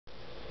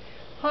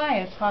Hi,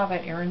 it's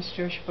Hava at Aharon's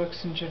Jewish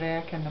Books in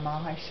Judaica in the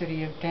Mahi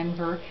city of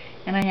Denver,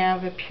 and I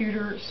have a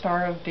pewter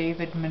Star of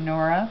David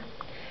menorah.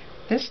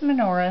 This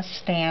menorah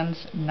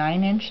stands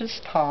 9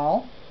 inches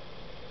tall.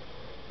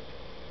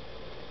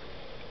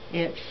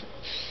 It's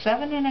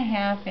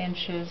 7.5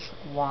 inches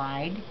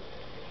wide,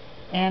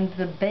 and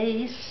the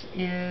base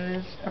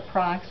is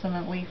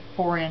approximately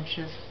 4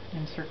 inches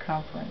in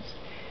circumference.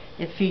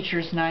 It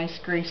features nice,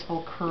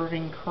 graceful,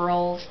 curving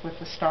curls with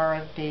the Star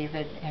of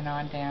David and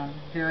on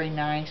down. Very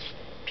nice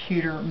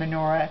pewter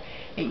menorah.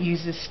 It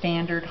uses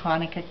standard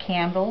Hanukkah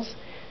candles.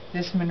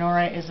 This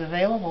menorah is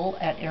available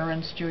at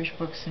Aharon's Jewish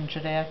Books in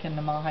Judaica in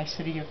the Mahi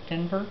city of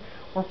Denver,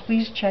 or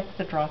please check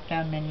the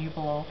drop-down menu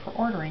below for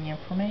ordering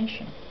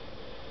information.